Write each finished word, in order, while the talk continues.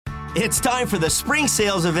It's time for the spring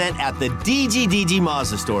sales event at the DGDG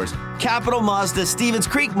Mazda stores. Capital Mazda, Stevens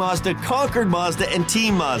Creek Mazda, Concord Mazda, and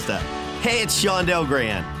Team Mazda. Hey, it's Sean Del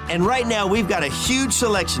Gran. And right now, we've got a huge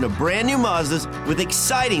selection of brand new Mazdas with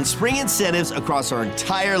exciting spring incentives across our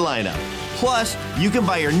entire lineup. Plus, you can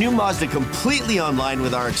buy your new Mazda completely online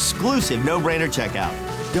with our exclusive no-brainer checkout.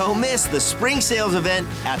 Don't miss the spring sales event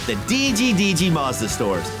at the DGDG Mazda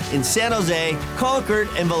stores in San Jose, Concord,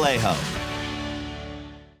 and Vallejo.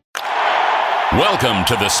 Welcome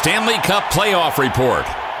to the Stanley Cup Playoff Report.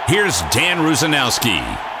 Here's Dan Rusanowski.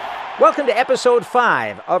 Welcome to Episode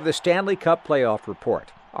 5 of the Stanley Cup Playoff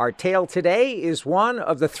Report. Our tale today is one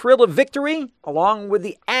of the thrill of victory along with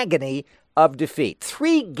the agony of defeat.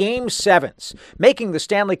 3 Game 7s, making the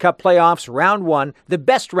Stanley Cup playoffs round 1 the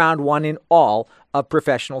best round 1 in all of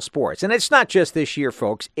professional sports. And it's not just this year,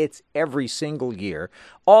 folks. It's every single year.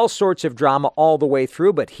 All sorts of drama all the way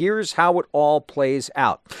through, but here's how it all plays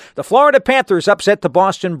out. The Florida Panthers upset the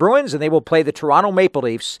Boston Bruins, and they will play the Toronto Maple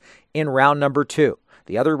Leafs in round number 2.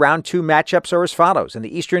 The other round 2 matchups are as follows. In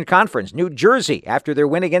the Eastern Conference, New Jersey, after their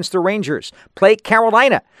win against the Rangers, play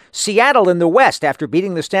Carolina. Seattle in the West, after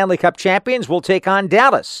beating the Stanley Cup champions, will take on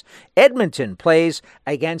Dallas. Edmonton plays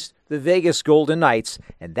against the Vegas Golden Knights,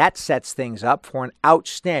 and that sets things up for an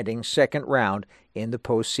outstanding second round in the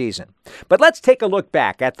postseason. But let's take a look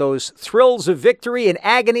back at those thrills of victory and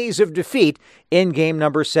agonies of defeat in game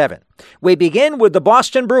number 7. We begin with the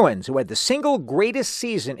Boston Bruins, who had the single greatest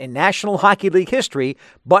season in National Hockey League history,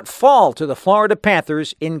 but fall to the Florida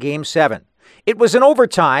Panthers in game 7. It was in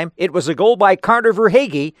overtime. It was a goal by Carter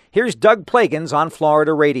Verhaeghe. Here's Doug Plagans on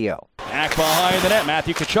Florida radio. Back behind the net,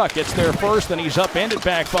 Matthew Tkachuk gets there first, then he's upended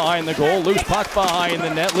back behind the goal. Loose puck behind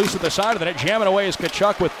the net, loose at the side of the net, jamming away is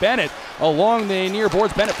Tkachuk with Bennett along the near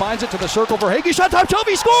boards. Bennett finds it to the circle. Verhaeghe shot top shelf,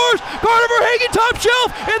 he scores! Carter Verhaeghe top shelf,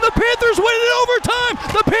 and the Panthers win it in overtime.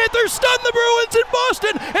 The Panthers stun the Bruins in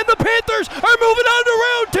Boston, and the Panthers are moving on to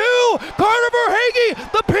round 2. Carter Verhaeghe,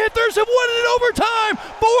 the Panthers have won it in overtime.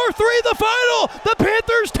 4-3 the final. The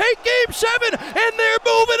Panthers take game 7, and they're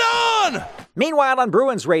moving on. Meanwhile, on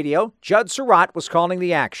Bruins radio, Judd Surratt was calling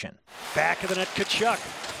the action. Back of the net, Tkachuk.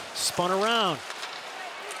 Spun around.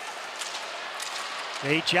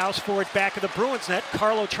 They joust for it back of the Bruins net.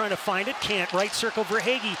 Carlo trying to find it. Can't. Right circle,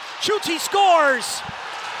 Verhaeghe. Shoots, he scores!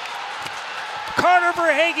 Carter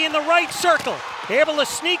Verhaeghe in the right circle. Able to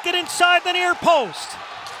sneak it inside the near post.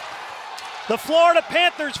 The Florida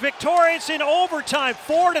Panthers victorious in overtime.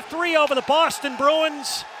 4-3 over the Boston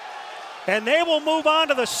Bruins. And they will move on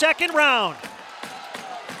to the second round.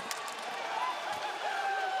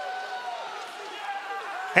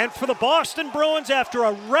 And for the Boston Bruins, after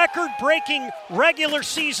a record-breaking regular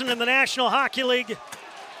season in the National Hockey League,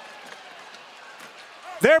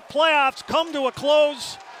 their playoffs come to a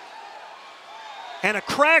close and a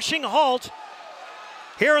crashing halt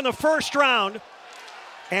here in the first round,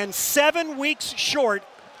 and 7 weeks short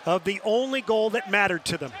of the only goal that mattered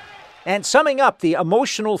to them. And summing up the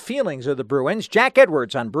emotional feelings of the Bruins, Jack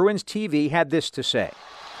Edwards on Bruins TV had this to say.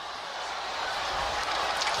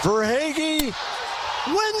 Verhaeghe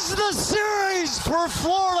wins the series for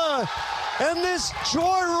Florida, and this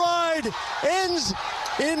joyride ends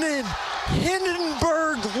in a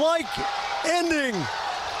Hindenburg-like ending.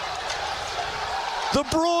 The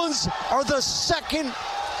Bruins are the second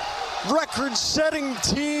record-setting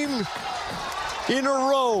team in a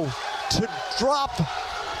row to drop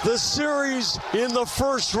the series in the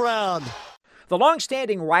first round. The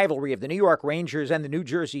long-standing rivalry of the New York Rangers and the New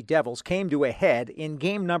Jersey Devils came to a head in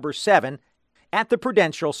game number 7 at the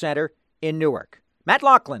Prudential Center in Newark. Matt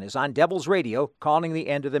Laughlin is on Devils radio calling the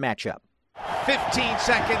end of the matchup. 15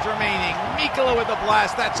 seconds remaining. Mikkola with the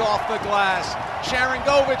blast. That's off the glass.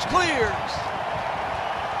 Sharangovich clears.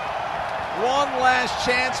 One last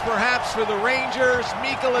chance perhaps for the Rangers.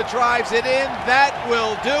 Mikkola drives it in. That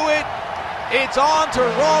will do it. It's on to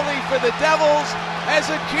Raleigh for the Devils as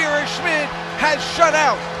Akira Schmid has shut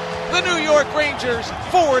out the New York Rangers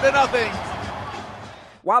 4-0.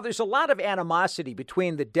 While there's a lot of animosity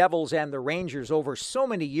between the Devils and the Rangers over so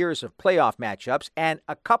many years of playoff matchups and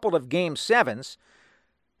a couple of Game 7s,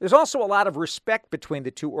 there's also a lot of respect between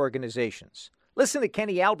the two organizations. Listen to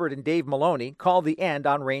Kenny Albert and Dave Maloney call the end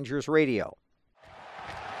on Rangers radio.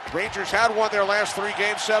 Rangers had won their last 3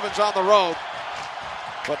 Game 7s on the road,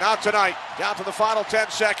 but not tonight. Down to the final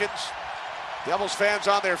 10 seconds. Devils fans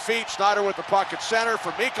on their feet. Snyder with the puck at center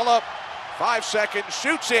for Mikkola. 5 seconds.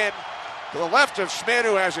 Shoots in to the left of Schmid,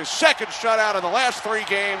 who has his second shutout in the last 3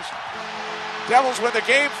 games. Devils win the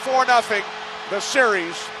game 4-0. The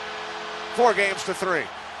series 4-3.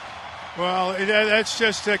 Well, that's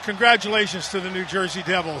just congratulations to the New Jersey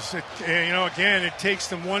Devils. Again, it takes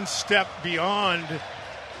them one step beyond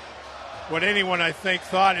what anyone, I think,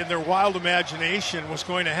 thought in their wild imagination was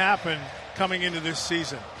going to happen coming into this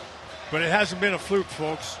season. But it hasn't been a fluke,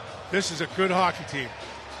 folks. This is a good hockey team.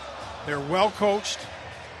 They're well coached.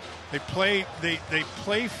 They play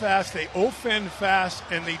fast, they offend fast,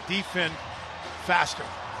 and they defend faster.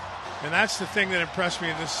 And that's the thing that impressed me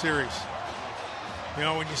in this series.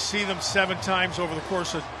 When you see them 7 times over the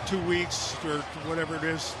course of 2 weeks or whatever it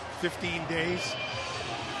is, 15 days,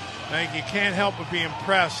 I think you can't help but be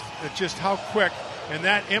impressed at just how quick. And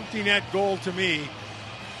that empty net goal to me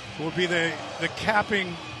will be the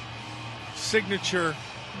capping signature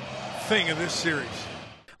thing of this series.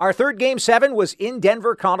 Our third Game 7 was in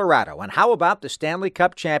Denver, Colorado. And how about the Stanley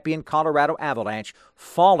Cup champion Colorado Avalanche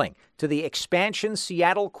falling to the expansion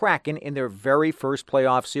Seattle Kraken in their very first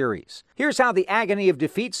playoff series? Here's how the agony of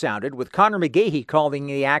defeat sounded with Connor McGahey calling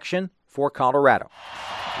the action for Colorado.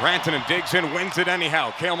 Rantanen digs in, wins it anyhow.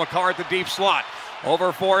 Cale Makar at the deep slot.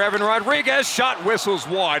 Over for Evan Rodriguez. Shot whistles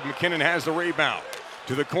wide. McKinnon has the rebound.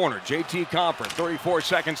 To the corner. JT Compher, 34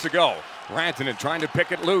 seconds to go. Rantanen trying to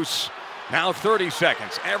pick it loose. Now 30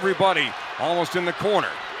 seconds. Everybody almost in the corner.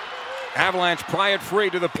 Avalanche pry it free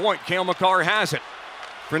to the point. Cale Makar has it.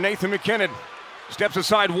 For Nathan McKinnon. Steps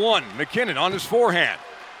aside one. McKinnon on his forehand.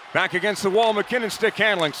 Back against the wall. McKinnon stick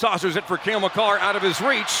handling. Saucers it for Cale Makar out of his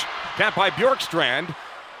reach. Tapped by Bjorkstrand.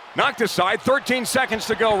 Knocked aside. 13 seconds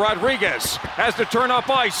to go. Rodriguez has to turn up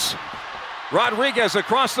ice. Rodriguez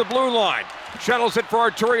across the blue line. Shuttles it for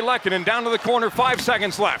Arturi Lehkonen. Down to the corner. 5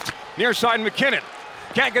 seconds left. Near side McKinnon.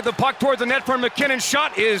 Can't get the puck toward the net from McKinnon.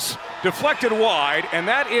 Shot is deflected wide, and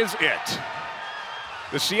that is it.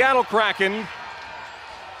 The Seattle Kraken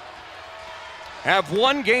have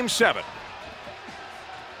won Game 7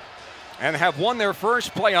 and have won their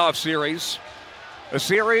first playoff series, a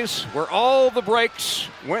series where all the breaks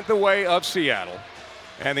went the way of Seattle,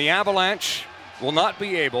 and the Avalanche will not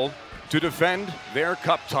be able to defend their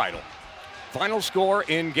cup title. Final score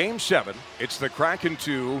in Game 7, it's the Kraken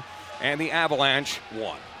 2 and the Avalanche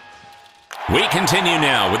 1. We continue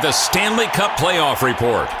now with the Stanley Cup Playoff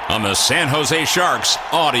Report on the San Jose Sharks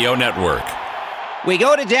Audio Network. We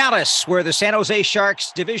go to Dallas, where the San Jose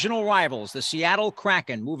Sharks' divisional rivals, the Seattle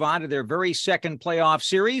Kraken, move on to their very second playoff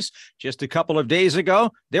series. Just a couple of days ago,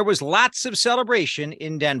 there was lots of celebration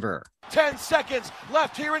in Denver. 10 seconds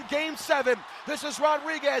left here in Game 7. This is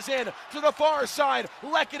Rodriguez in to the far side.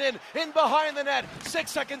 Lehkonen in behind the net.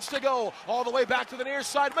 6 seconds to go. All the way back to the near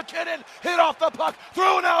side. McKinnon hit off the puck.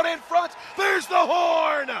 Thrown out in front. There's the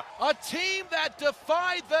horn. A team that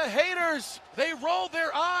defied the haters. They rolled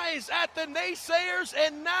their eyes at the naysayers,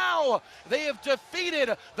 and now they have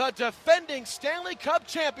defeated the defending Stanley Cup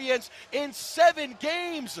champions in 7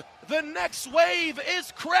 games. The next wave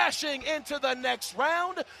is crashing into the next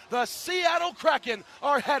round. The Seattle Kraken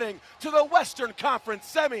are heading to the Western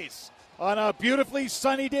Conference semis. On a beautifully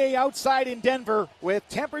sunny day outside in Denver, with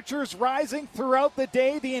temperatures rising throughout the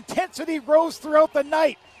day, the intensity rose throughout the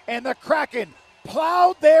night, and the Kraken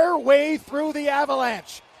plowed their way through the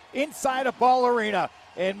Avalanche inside a Ball Arena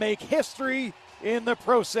and make history in the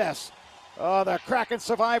process. The Kraken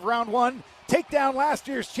survive round 1, take down last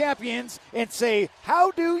year's champions, and say,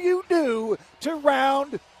 how do you do to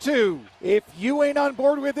round 2? If you ain't on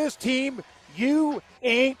board with this team, you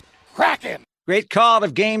ain't Kraken. Great call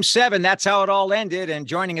of Game 7. That's how it all ended. And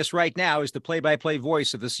joining us right now is the play-by-play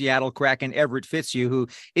voice of the Seattle Kraken, Everett Fitzhugh, who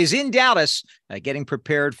is in Dallas getting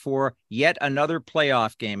prepared for yet another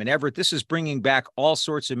playoff game. And Everett, this is bringing back all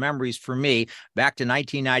sorts of memories for me, back to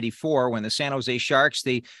 1994 when the San Jose Sharks,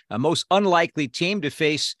 the most unlikely team to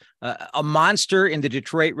face a monster in the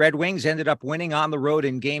Detroit Red Wings, ended up winning on the road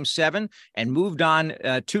in Game 7 and moved on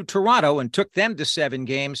to Toronto and took them to 7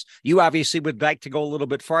 games. You obviously would like to go a little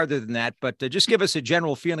bit farther than that, but just give us a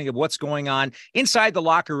general feeling of what's going on inside the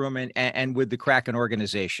locker room and with the Kraken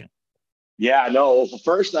organization. Yeah, no.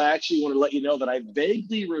 First, I actually want to let you know that I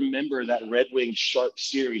vaguely remember that Red Wings Sharks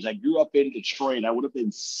series. I grew up in Detroit. I would have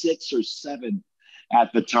been 6 or 7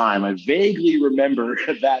 at the time. I vaguely remember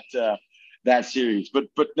that series. But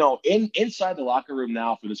no, inside the locker room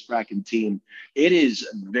now for this Kraken team, it is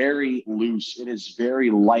very loose. It is very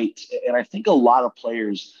light. And I think a lot of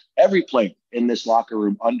players, every player in this locker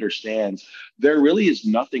room understands there really is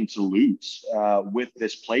nothing to lose with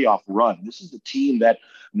this playoff run. This is the team that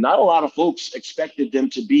not a lot of folks expected them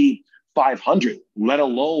to be 500, let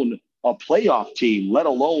alone a playoff team, let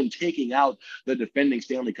alone taking out the defending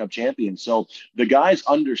Stanley Cup champions. So the guys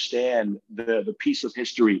understand the piece of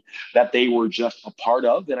history that they were just a part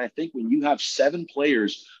of. And I think when you have 7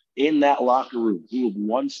 players in that locker room who have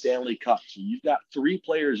won Stanley Cups. You've got 3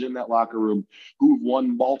 players in that locker room who've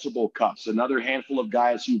won multiple cups, another handful of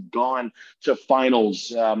guys who've gone to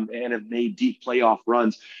finals and have made deep playoff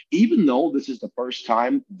runs. Even though this is the first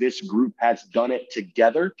time this group has done it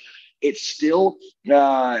together, it's still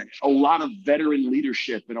a lot of veteran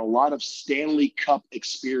leadership and a lot of Stanley Cup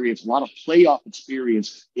experience, a lot of playoff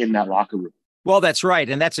experience in that locker room. Well, that's right.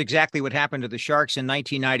 And that's exactly what happened to the Sharks in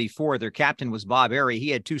 1994. Their captain was Bob Airey.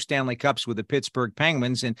 He had 2 Stanley Cups with the Pittsburgh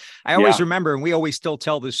Penguins. And I always remember, and we always still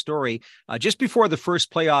tell this story, just before the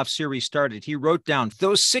first playoff series started, he wrote down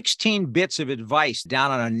those 16 bits of advice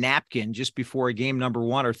down on a napkin just before game number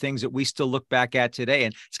 1 are things that we still look back at today.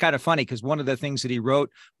 And it's kind of funny because one of the things that he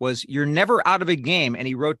wrote was, you're never out of a game. And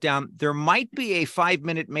he wrote down, there might be a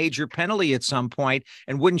 5-minute major penalty at some point.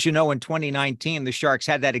 And wouldn't you know, in 2019, the Sharks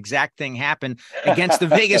had that exact thing happen against the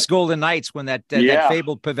Vegas Golden Knights when that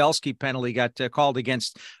fabled Pavelski penalty got called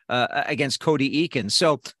against Cody Eakin.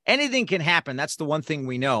 So anything can happen. That's the one thing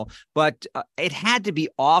we know. But it had to be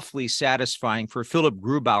awfully satisfying for Philip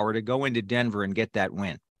Grubauer to go into Denver and get that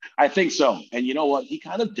win. I think so. And you know what? He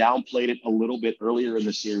kind of downplayed it a little bit earlier in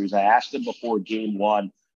the series. I asked him before game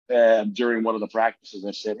 1 during one of the practices.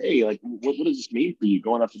 I said, hey, like, what does this mean for you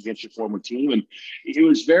going up against your former team? And he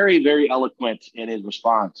was very, very eloquent in his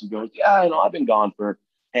response. He goes, yeah, I've been gone for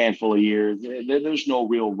handful of years. There's no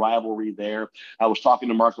real rivalry there. I was talking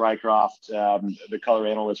to Mark Rycroft, the color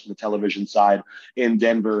analyst from the television side in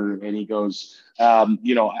Denver, and he goes,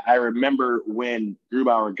 I remember when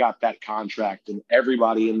Grubauer got that contract and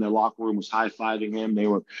everybody in the locker room was high-fiving him. They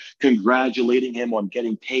were congratulating him on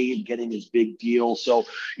getting paid, getting his big deal. So,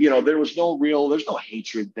 there's no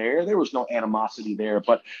hatred there. There was no animosity there.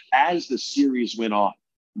 But as the series went on,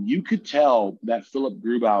 you could tell that Philip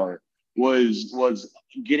Grubauer was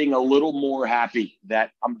getting a little more happy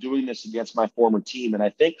that I'm doing this against my former team. And I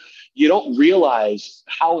think you don't realize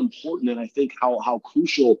how important, and I think how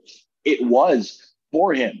crucial it was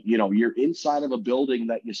for him. You're inside of a building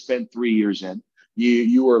that you spent 3 years in.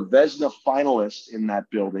 You were a Vezina finalist in that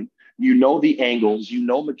building. You know the Angles,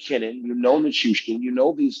 McKinnon,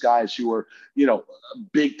 Nichushkin, these guys who are,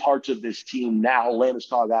 big parts of this team now.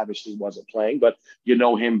 Landeskog obviously wasn't playing, but you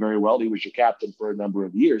know him very well. He was your captain for a number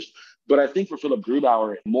of years. But I think for Philip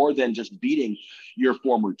Grubauer, more than just beating your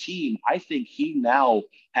former team, I think he now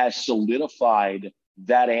has solidified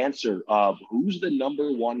that answer of who's the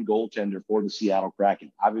number 1 goaltender for the Seattle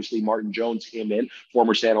Kraken. Obviously, Martin Jones came in,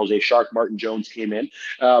 former San Jose Shark. Martin Jones came in,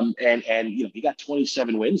 and he got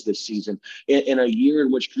 27 wins this season in a year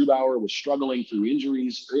in which Grubauer was struggling through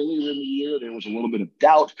injuries earlier in the year. There was a little bit of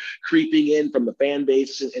doubt creeping in from the fan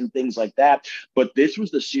base and things like that. But this was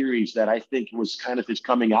the series that I think was kind of his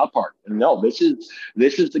coming out part. And no, this is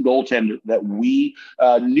the goaltender that we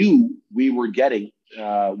knew we were getting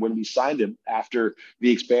when we signed him after the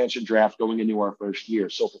expansion draft going into our first year.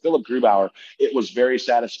 So for Philip Grubauer, it was very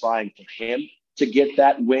satisfying for him to get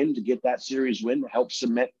that win, to get that series win, to help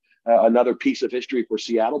cement another piece of history for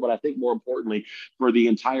Seattle. But I think more importantly, for the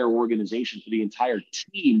entire organization, for the entire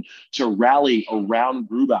team to rally around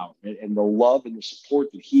Grubauer and the love and the support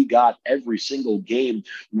that he got every single game,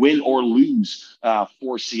 win or lose,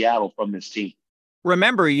 for Seattle from this team.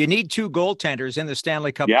 Remember, you need 2 goaltenders in the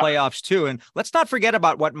Stanley Cup playoffs, too. And let's not forget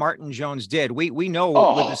about what Martin Jones did. We know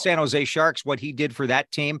with the San Jose Sharks what he did for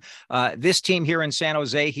that team. This team here in San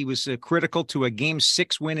Jose, he was critical to a Game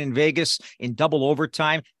 6 win in Vegas in double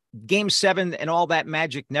overtime. Game 7 and all that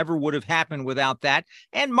magic never would have happened without that.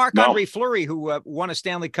 And Marc-Andre Fleury, who won a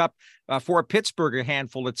Stanley Cup for Pittsburgh a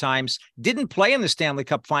handful of times, didn't play in the Stanley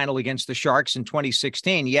Cup final against the Sharks in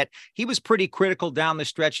 2016, yet he was pretty critical down the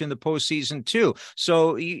stretch in the postseason too.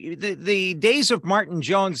 So the days of Martin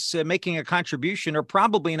Jones making a contribution are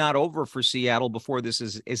probably not over for Seattle before this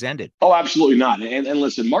is ended. Oh, absolutely not. And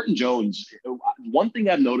listen, Martin Jones, one thing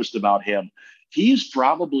I've noticed about him, he's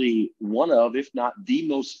probably one of, if not the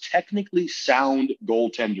most technically sound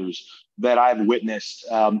goaltenders that I've witnessed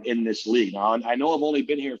in this league. Now, I know I've only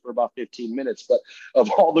been here for about 15 minutes, but of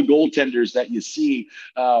all the goaltenders that you see,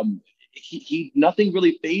 he nothing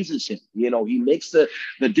really phases him. He makes the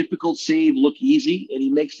difficult save look easy, and he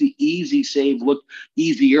makes the easy save look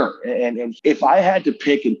easier. And if I had to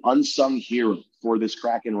pick an unsung hero for this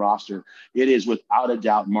Kraken roster, it is without a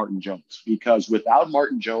doubt Martin Jones, because without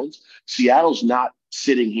Martin Jones, Seattle's not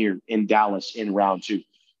sitting here in Dallas in round 2.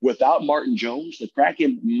 without Martin Jones, the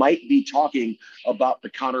Kraken might be talking about the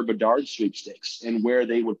Connor Bedard sweepstakes and where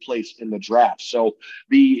they would place in the draft. So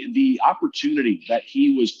the opportunity that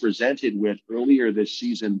he was presented with earlier this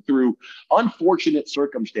season through unfortunate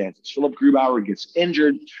circumstances, Philip Grubauer gets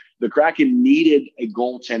injured. The Kraken needed a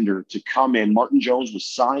goaltender to come in. Martin Jones was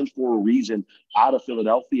signed for a reason out of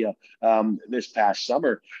Philadelphia this past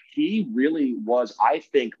summer. He really was, I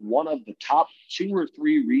think, one of the top 2 or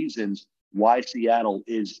 3 reasons why Seattle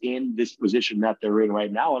is in this position that they're in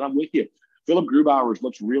right now. And I'm with you. Philip Grubauer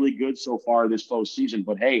looks really good so far this postseason.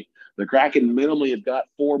 But, hey, the Kraken minimally have got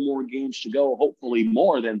 4 more games to go, hopefully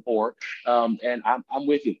more than 4. And I'm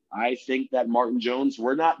with you. I think that Martin Jones,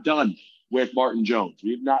 we're not done with Martin Jones.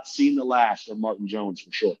 We've not seen the last of Martin Jones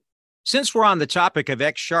for sure. Since we're on the topic of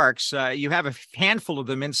ex-Sharks, you have a handful of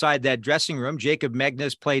them inside that dressing room. Jacob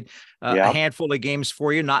Megna's played a handful of games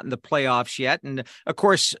for you, not in the playoffs yet. And, of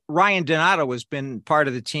course, Ryan Donato has been part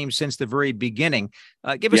of the team since the very beginning.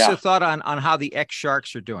 Give us a thought on how the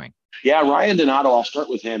ex-Sharks are doing. Yeah, Ryan Donato, I'll start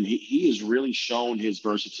with him. He has really shown his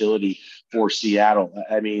versatility for Seattle.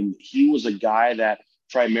 I mean, he was a guy that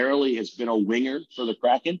primarily has been a winger for the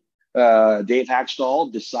Kraken. Dave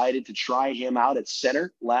Hackstall decided to try him out at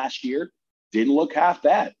center last year. Didn't look half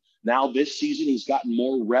bad. Now this season, he's gotten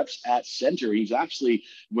more reps at center. He's actually,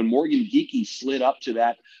 when Morgan Geekie slid up to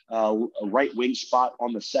that right wing spot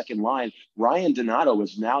on the second line, Ryan Donato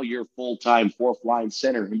is now your full-time 4th line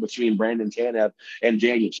center in between Brandon Tanev and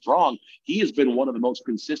Daniel Strong. He has been one of the most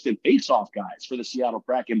consistent face-off guys for the Seattle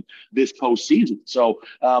Kraken this postseason. So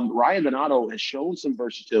Ryan Donato has shown some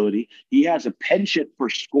versatility. He has a penchant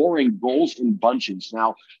for scoring goals in bunches.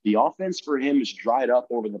 Now, the offense for him has dried up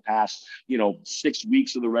over the past, 6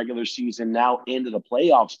 weeks of the regular season, now into the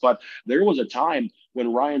playoffs. But there was a time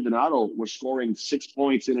when Ryan Donato was scoring 6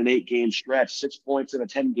 points in an 8-game stretch, 6 points in a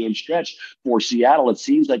 10-game stretch for Seattle. It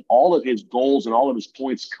seems like all of his goals and all of his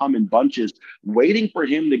points come in bunches, waiting for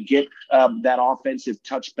him to get that offensive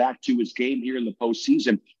touch back to his game here in the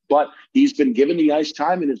postseason. But he's been given the ice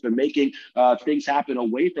time and has been making things happen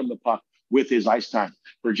away from the puck with his ice time.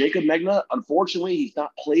 For Jacob Megna, unfortunately, he's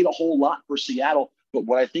not played a whole lot for Seattle. But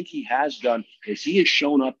what I think he has done is he has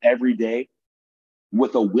shown up every day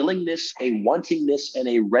with a willingness, a wantingness, and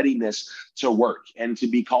a readiness to work and to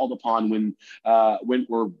be called upon when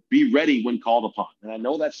or be ready when called upon. And I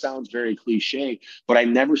know that sounds very cliche, but I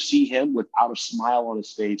never see him without a smile on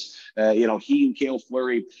his face. He and Cale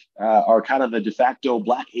Fleury are kind of the de facto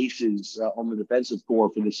black aces on the defensive core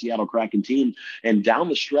for the Seattle Kraken team. And down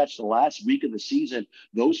the stretch, the last week of the season,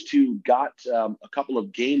 those two got a couple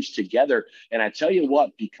of games together. And I tell you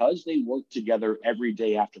what, because they worked together every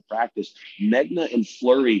day after practice, Megna and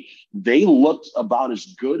Fleury, they looked about as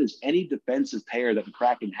good as any defensive pair that the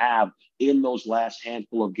Kraken have in those last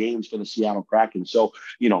handful of games for the Seattle Kraken. So,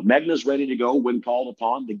 Megna's ready to go when called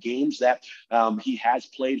upon. The games that he has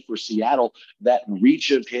played for Seattle, that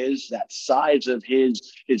reach of his, that size of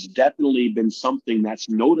his, has definitely been something that's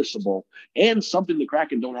noticeable and something the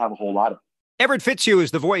Kraken don't have a whole lot of. Everett Fitzhugh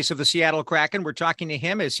is the voice of the Seattle Kraken. We're talking to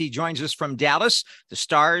him as he joins us from Dallas. The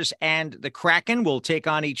Stars and the Kraken will take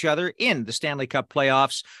on each other in the Stanley Cup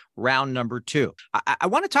playoffs, round number 2. I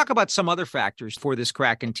want to talk about some other factors for this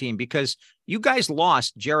Kraken team because you guys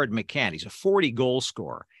lost Jared McCann. He's a 40-goal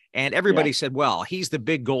scorer. And everybody said, well, he's the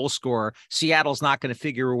big goal scorer. Seattle's not going to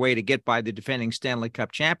figure a way to get by the defending Stanley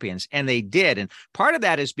Cup champions. And they did. And part of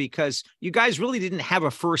that is because you guys really didn't have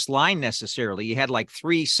a first line necessarily. You had like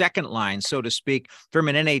 3 second lines, so to speak, from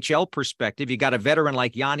an NHL perspective. You got a veteran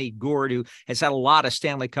like Yanni Gourde, who has had a lot of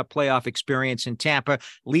Stanley Cup playoff experience in Tampa,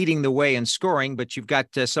 leading the way in scoring. But you've got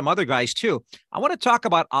some other guys, too. I want to talk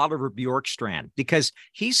about Oliver Bjorkstrand because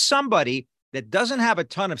he's somebody that doesn't have a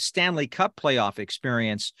ton of Stanley Cup playoff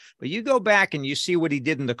experience, but you go back and you see what he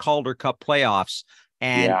did in the Calder Cup playoffs,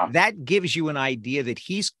 and that gives you an idea that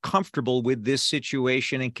he's comfortable with this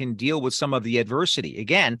situation and can deal with some of the adversity.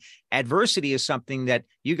 Again, adversity is something that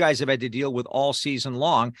you guys have had to deal with all season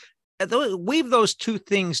long. Weave those two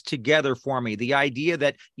things together for me. The idea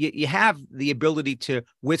that you have the ability to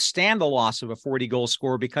withstand the loss of a 40-goal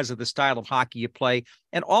scorer because of the style of hockey you play,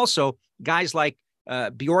 and also guys like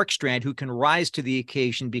Bjorkstrand who can rise to the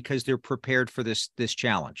occasion because they're prepared for this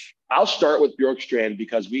challenge. I'll start with Bjorkstrand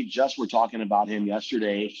because we just were talking about him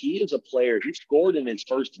yesterday. He is a player. He scored in his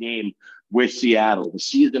first game with Seattle, the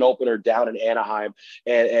season opener down in Anaheim.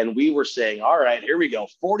 And we were saying, all right, here we go.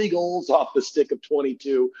 40 goals off the stick of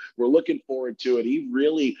 22. We're looking forward to it. He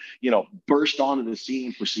really, burst onto the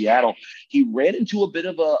scene for Seattle. He ran into a bit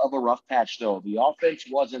of a rough patch, though. The offense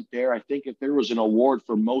wasn't there. I think if there was an award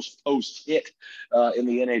for most post hit in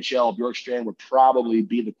the NHL, Bjorkstrand would probably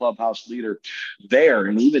be the clubhouse leader there.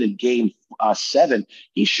 And even in game 7,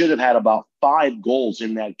 he should have had about 5 goals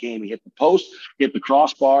in that game. He hit the post, hit the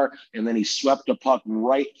crossbar, and then he swept a puck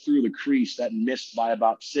right through the crease that missed by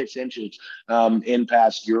about 6 inches in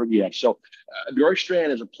past Georgiev. So Bjorkstrand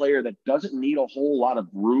is a player that doesn't need a whole lot of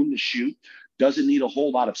room to shoot, doesn't need a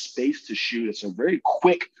whole lot of space to shoot. It's a very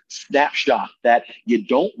quick snapshot that you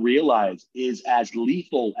don't realize is as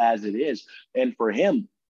lethal as it is. And for him,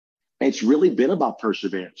 it's really been about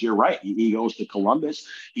perseverance. You're right. He goes to Columbus.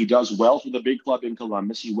 He does well for the big club in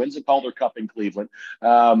Columbus. He wins the Calder Cup in Cleveland.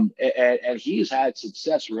 And he's had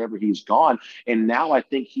success wherever he's gone. And now I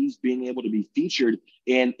think he's being able to be featured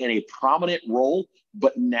in a prominent role.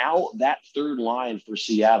 But now that third line for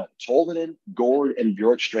Seattle, Tolvanen, Gord, and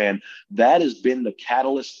Bjorkstrand, that has been the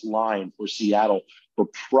catalyst line for Seattle for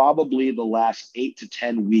probably the last 8 to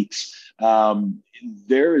 10 weeks.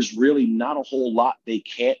 There is really not a whole lot they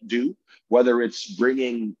can't do, whether it's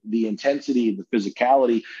bringing the intensity, the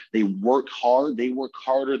physicality. They work hard. They work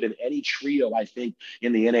harder than any trio, I think,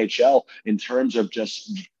 in the NHL in terms of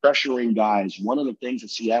just pressuring guys. One of the things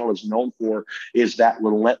that Seattle is known for is that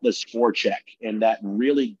relentless forecheck and that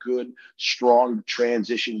really good, strong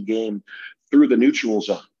transition game through the neutral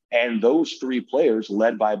zone. And those 3 players,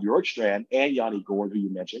 led by Bjorkstrand and Yanni Gord, who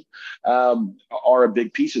you mentioned, are a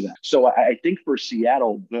big piece of that. So I think for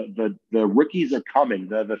Seattle, the rookies are coming.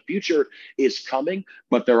 The future is coming,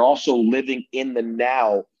 but they're also living in the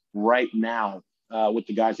now, right now, with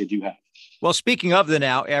the guys they do have. Well, speaking of the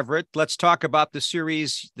now, Everett, let's talk about the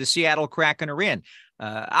series the Seattle Kraken are in.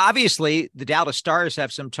 Obviously, the Dallas Stars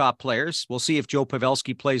have some top players. We'll see if Joe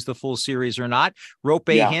Pavelski plays the full series or not. Rope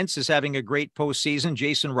Hintz is having a great postseason.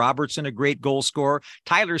 Jason Robertson, a great goal scorer.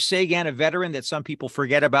 Tyler Seguin, a veteran that some people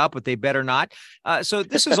forget about, but they better not. So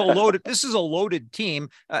this is a loaded team.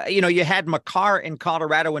 You had Makar in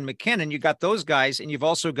Colorado and McKinnon. You got those guys, and you've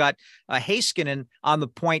also got Heiskanen on the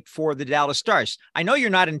point for the Dallas Stars. I know you're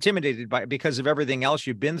not intimidated by because of everything else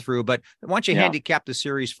you've been through, but why don't you handicap the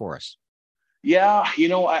series for us? Yeah,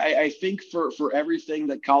 I think for everything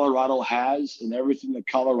that Colorado has and everything that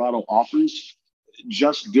Colorado offers,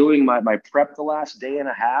 just doing my prep the last day and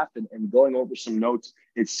a half and going over some notes,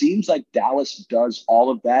 it seems like Dallas does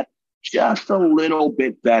all of that just a little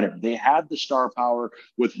bit better. They have the star power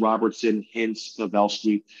with Robertson, Hintz,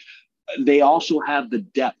 Pavelski. They also have the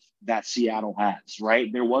depth that Seattle has,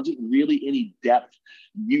 right? There wasn't really any depth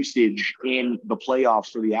usage in the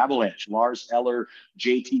playoffs for the Avalanche. Lars Eller,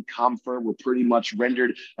 JT Compher were pretty much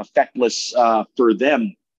rendered effectless for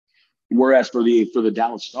them. Whereas for the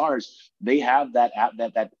Dallas Stars, they have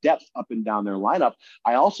that depth up and down their lineup.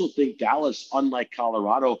 I also think Dallas, unlike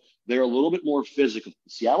Colorado, they're a little bit more physical.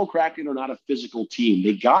 The Seattle Kraken are not a physical team.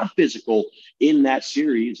 They got physical in that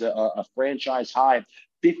series, a franchise high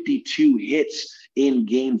 52 hits in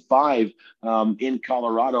Game 5 in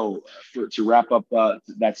Colorado to wrap up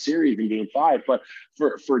that series in Game 5. But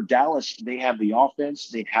for Dallas, they have the offense,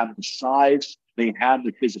 they have the size, they have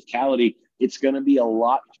the physicality. It's going to be a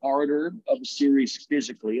lot harder of a series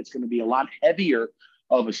physically. It's going to be a lot heavier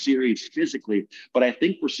of a series physically. But I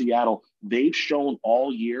think for Seattle, they've shown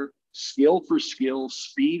all year, skill for skill,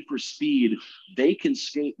 speed for speed, they can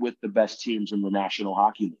skate with the best teams in the National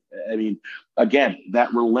Hockey League. I mean, again,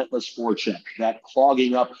 that relentless forecheck, that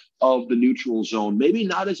clogging up of the neutral zone, maybe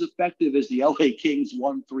not as effective as the LA Kings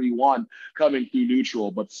 1-3-1 coming through neutral,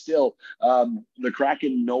 but still the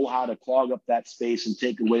Kraken know how to clog up that space and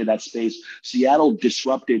take away that space. Seattle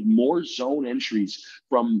disrupted more zone entries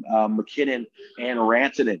from McKinnon and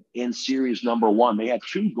Rantanen in series number 1. They had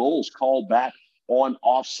 2 goals called back on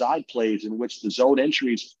offside plays in which the zone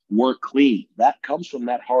entries were clean. That comes from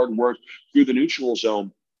that hard work through the neutral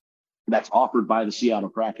zone that's offered by the Seattle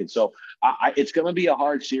Kraken. So it's going to be a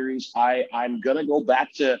hard series. I'm going to go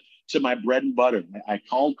back to my bread and butter. I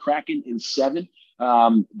called Kraken in 7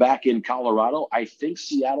 back in Colorado. I think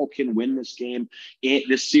Seattle can win this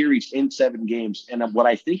series in 7 games. And what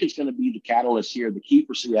I think is going to be the catalyst here, the key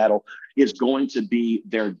for Seattle, is going to be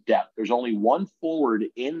their depth. There's only one forward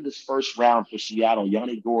in this first round for Seattle,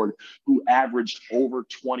 Yanni Gord, who averaged over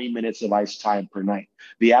 20 minutes of ice time per night.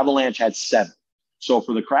 The Avalanche had 7. So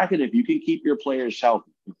for the Kraken, if you can keep your players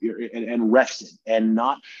healthy, and rested and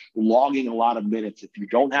not logging a lot of minutes, if you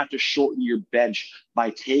don't have to shorten your bench by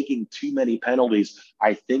taking too many penalties,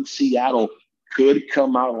 I think Seattle could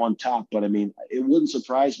come out on top. But I mean, it wouldn't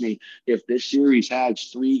surprise me if this series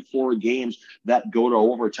has 3-4 games that go to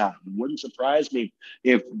overtime. It wouldn't surprise me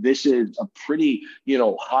if this is a pretty,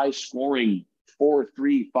 high scoring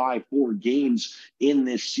 4-3, 5-4 games in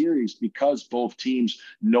this series because both teams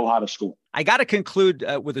know how to score. I got to conclude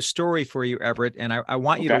with a story for you, Everett, and I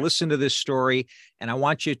want you to listen to this story, and I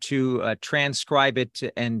want you to transcribe it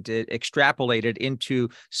and extrapolate it into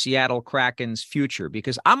Seattle Kraken's future,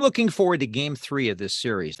 because I'm looking forward to Game 3 of this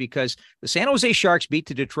series, because the San Jose Sharks beat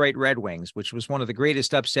the Detroit Red Wings, which was one of the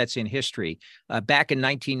greatest upsets in history, back in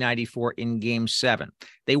 1994 in Game 7.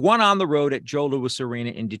 They won on the road at Joe Louis Arena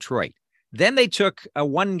in Detroit. Then they took a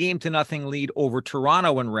 1-0 lead over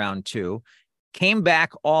Toronto in round 2, came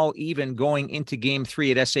back all even going into Game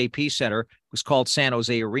 3 at SAP Center. It was called San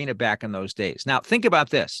Jose Arena back in those days. Now, think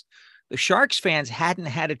about this. The Sharks fans hadn't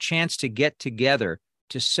had a chance to get together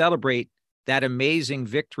to celebrate that amazing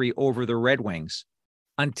victory over the Red Wings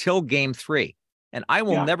until Game 3. And I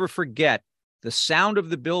will never forget the sound of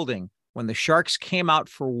the building when the Sharks came out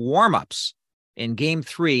for warm-ups in Game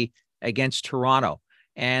 3 against Toronto.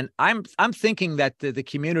 And I'm thinking that the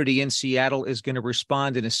community in Seattle is going to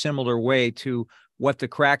respond in a similar way to what the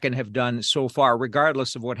Kraken have done so far,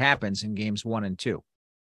 regardless of what happens in Games 1 and 2.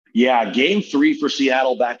 Yeah, Game 3 for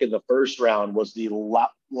Seattle back in the first round was the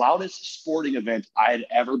loudest sporting event I had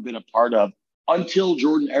ever been a part of until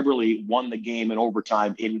Jordan Eberle won the game in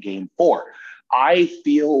overtime in Game 4. I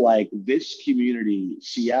feel like this community,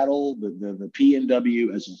 Seattle, the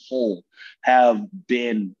PNW as a whole, have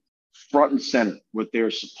been front and center with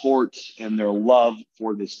their support and their love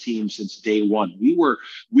for this team since day one. We were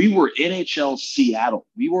NHL Seattle.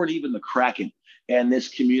 We weren't even the Kraken. And this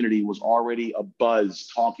community was already a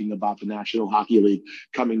buzz talking about the National Hockey League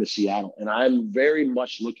coming to Seattle. And I'm very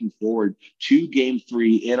much looking forward to Game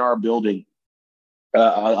 3 in our building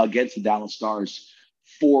against the Dallas Stars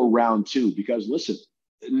for round 2. Because listen,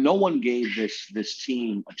 no one gave this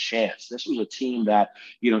team a chance. This was a team that,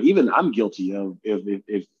 even I'm guilty of.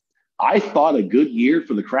 If I thought a good year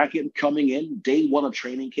for the Kraken coming in day 1 of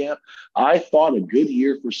training camp, I thought a good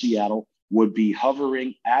year for Seattle would be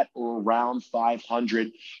hovering at or around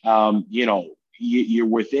 500. You're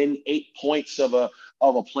within 8 points of a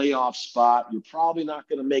playoff spot. You're probably not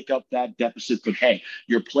going to make up that deficit, but hey,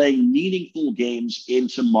 you're playing meaningful games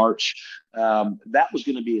into March. That was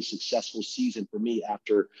going to be a successful season for me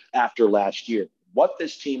after last year. What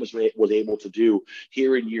this team was able to do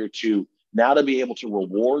here in year 2, now to be able to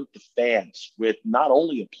reward the fans with not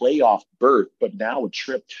only a playoff berth, but now a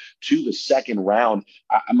trip to the second round.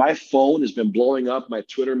 My phone has been blowing up. My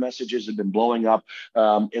Twitter messages have been blowing up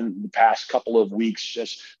in the past couple of weeks.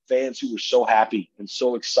 Just fans who were so happy and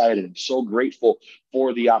so excited and so grateful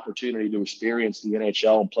for the opportunity to experience the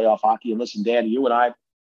NHL and playoff hockey. And listen, Dan, you and I,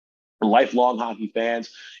 lifelong hockey fans,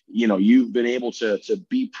 you've been able to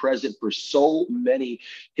be present for so many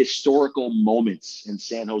historical moments in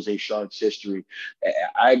San Jose Sharks history.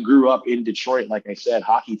 I grew up in Detroit, like I said,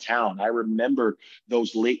 hockey town. I remember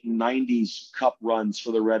those late 90s cup runs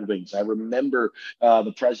for the Red Wings. I remember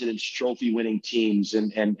the President's Trophy winning teams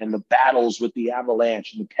and the battles with the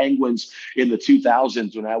Avalanche and the Penguins in the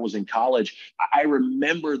 2000s when I was in college. I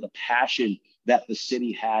remember the passion that the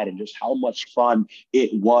city had and just how much fun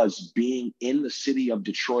it was being in the city of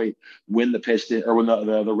Detroit when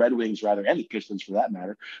the Red Wings, rather, and the Pistons for that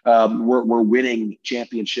matter, were winning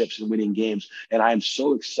championships and winning games. And I'm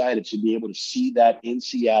so excited to be able to see that in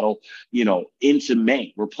Seattle, into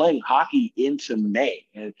May. We're playing hockey into May.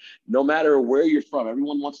 And no matter where you're from,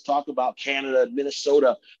 everyone wants to talk about Canada,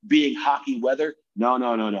 Minnesota being hockey weather.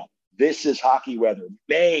 No. This is hockey weather.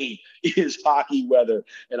 May is hockey weather.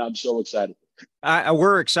 And I'm so excited.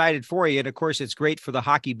 We're excited for you. And of course, it's great for the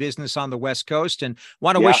hockey business on the West Coast, and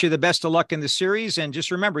want to wish you the best of luck in the series. And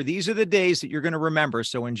just remember, these are the days that you're going to remember.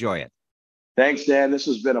 So enjoy it. Thanks, Dan. This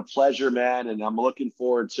has been a pleasure, man. And I'm looking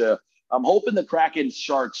forward I'm hoping the Kraken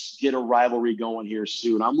Sharks get a rivalry going here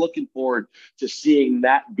soon. I'm looking forward to seeing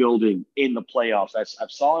that building in the playoffs. I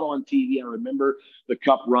saw it on TV. I remember the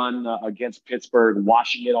cup run against Pittsburgh,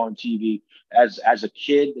 watching it on TV. As a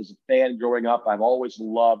kid, as a fan growing up, I've always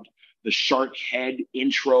loved the Shark Head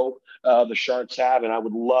intro the Sharks have, and I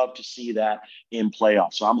would love to see that in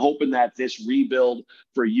playoffs. So I'm hoping that this rebuild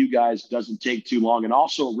for you guys doesn't take too long. And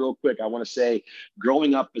also, real quick, I want to say,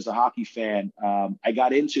 growing up as a hockey fan, I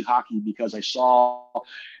got into hockey because I saw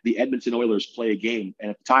the Edmonton Oilers play a game,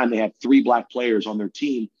 and at the time they had 3 black players on their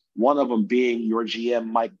team, one of them being your GM,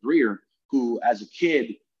 Mike Greer, who as a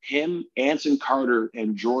kid him, Anson Carter,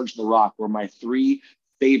 and George the Rock were my three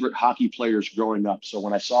favorite hockey players growing up. So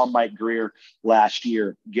when I saw Mike Greer last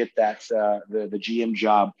year get that the GM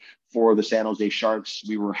job for the San Jose Sharks,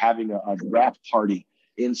 we were having a draft party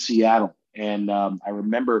in Seattle, and I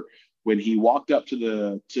remember when he walked up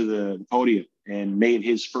to the podium and made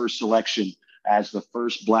his first selection as the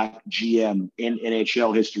first Black GM in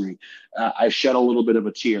NHL history, I shed a little bit of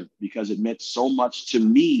a tear because it meant so much to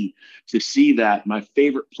me to see that my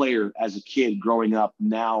favorite player as a kid growing up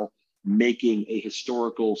now making a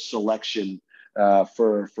historical selection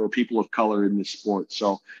for people of color in this sport.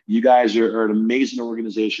 So you guys are an amazing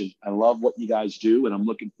organization. I love what you guys do, and I'm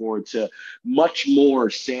looking forward to much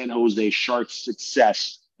more San Jose Sharks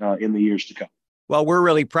success in the years to come. Well, we're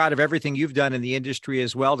really proud of everything you've done in the industry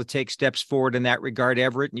as well to take steps forward in that regard,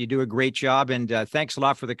 Everett, and you do a great job. And thanks a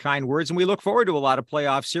lot for the kind words. And we look forward to a lot of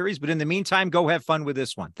playoff series. But in the meantime, go have fun with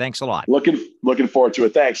this one. Thanks a lot. Looking forward to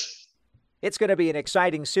it. Thanks. It's going to be an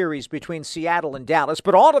exciting series between Seattle and Dallas,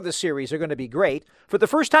 but all of the series are going to be great. For the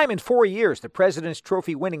first time in 4 years, the President's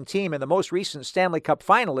Trophy winning team and the most recent Stanley Cup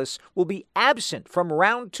finalists will be absent from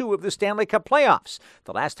round 2 of the Stanley Cup playoffs.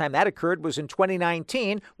 The last time that occurred was in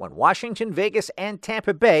 2019 when Washington, Vegas, and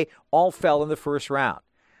Tampa Bay all fell in the first round.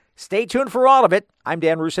 Stay tuned for all of it. I'm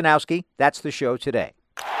Dan Rusanowski. That's the show today.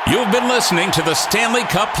 You've been listening to the Stanley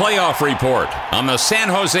Cup Playoff Report on the San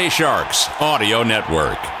Jose Sharks Audio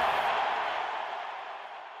Network.